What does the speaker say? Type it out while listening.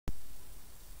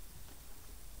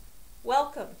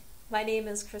Welcome. My name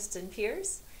is Kristen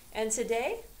Pierce, and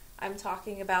today I'm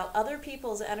talking about other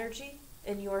people's energy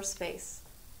in your space.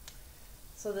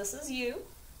 So this is you.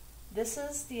 This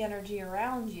is the energy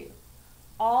around you.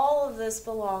 All of this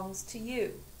belongs to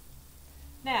you.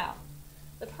 Now,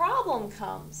 the problem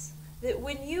comes that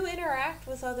when you interact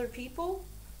with other people,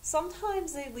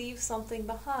 sometimes they leave something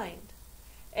behind,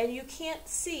 and you can't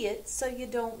see it, so you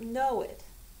don't know it.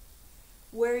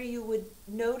 Where you would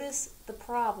notice the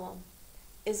problem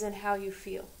is in how you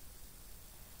feel.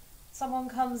 Someone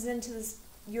comes into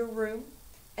your room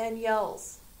and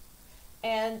yells,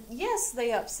 and yes,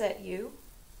 they upset you,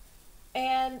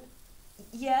 and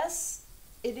yes,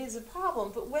 it is a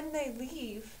problem, but when they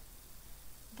leave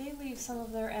some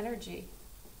of their energy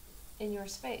in your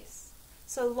space.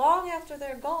 So long after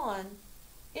they're gone,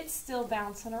 it's still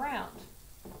bouncing around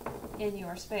in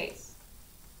your space.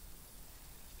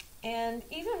 And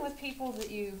even with people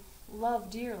that you love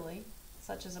dearly,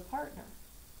 such as a partner,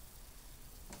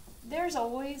 there's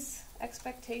always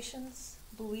expectations,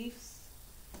 beliefs,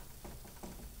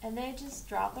 and they just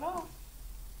drop it off.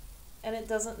 And it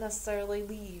doesn't necessarily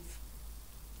leave.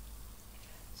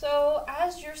 So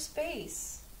as your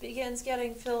space begins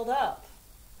getting filled up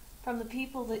from the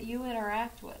people that you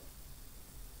interact with,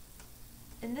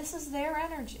 and this is their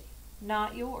energy,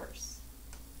 not yours,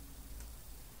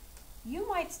 you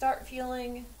might start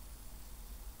feeling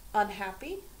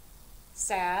unhappy,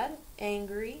 sad,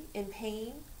 angry, in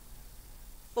pain,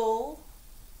 full,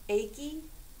 achy.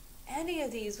 Any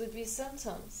of these would be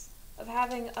symptoms of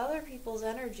having other people's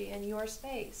energy in your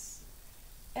space.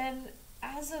 And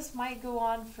as this might go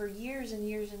on for years and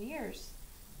years and years,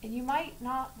 and you might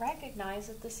not recognize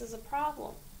that this is a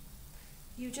problem.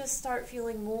 You just start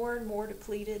feeling more and more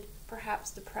depleted,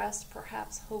 perhaps depressed,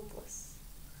 perhaps hopeless.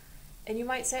 And you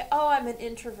might say, oh, I'm an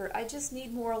introvert. I just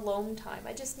need more alone time.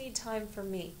 I just need time for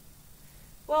me.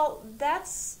 Well,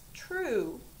 that's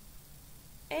true.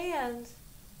 And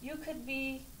you could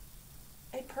be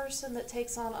a person that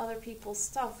takes on other people's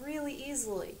stuff really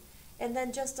easily and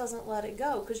then just doesn't let it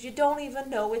go because you don't even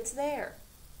know it's there.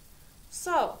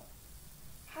 So,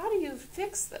 how do you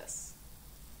fix this?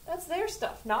 That's their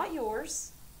stuff, not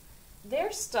yours.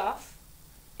 Their stuff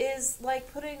is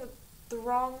like putting the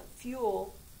wrong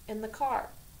fuel in the car.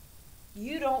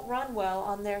 You don't run well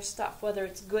on their stuff, whether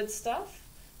it's good stuff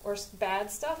or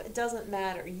bad stuff, it doesn't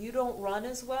matter. You don't run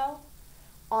as well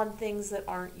on things that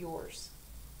aren't yours.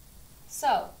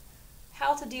 So,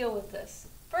 how to deal with this?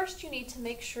 First, you need to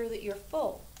make sure that you're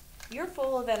full. You're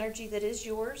full of energy that is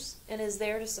yours and is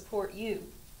there to support you.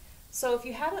 So if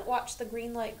you haven't watched the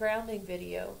green light grounding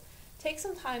video, take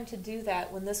some time to do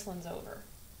that when this one's over.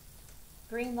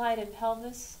 Green light and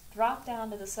pelvis drop down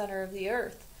to the center of the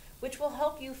earth, which will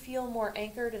help you feel more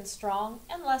anchored and strong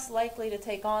and less likely to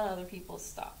take on other people's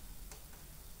stuff.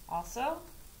 Also,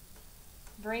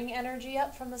 bring energy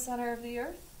up from the center of the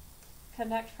earth,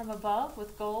 connect from above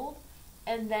with gold,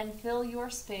 and then fill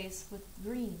your space with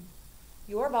green.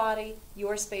 Your body,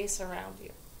 your space around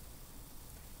you.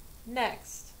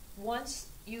 Next, once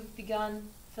you've begun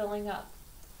filling up,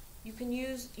 you can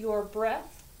use your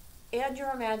breath and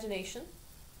your imagination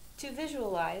to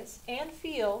visualize and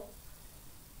feel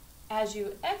as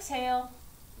you exhale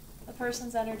the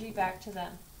person's energy back to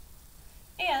them.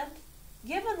 And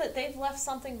given that they've left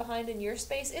something behind in your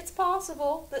space, it's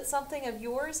possible that something of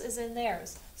yours is in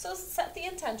theirs. So set the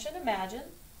intention, imagine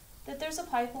that there's a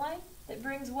pipeline that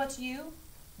brings what's you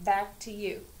back to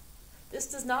you. This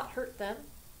does not hurt them.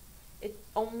 It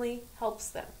only helps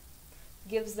them.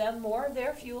 Gives them more of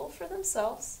their fuel for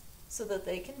themselves so that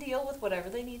they can deal with whatever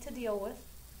they need to deal with.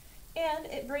 And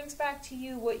it brings back to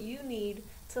you what you need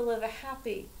to live a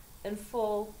happy and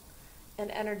full and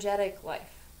energetic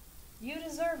life. You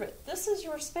deserve it. This is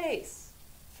your space.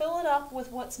 Fill it up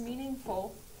with what's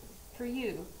meaningful for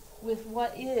you, with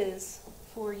what is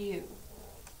for you.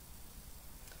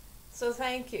 So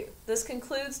thank you. This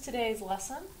concludes today's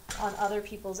lesson on other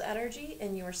people's energy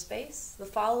in your space. The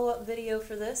follow-up video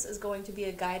for this is going to be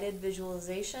a guided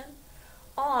visualization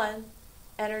on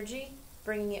energy,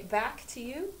 bringing it back to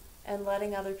you and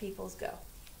letting other people's go.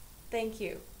 Thank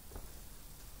you.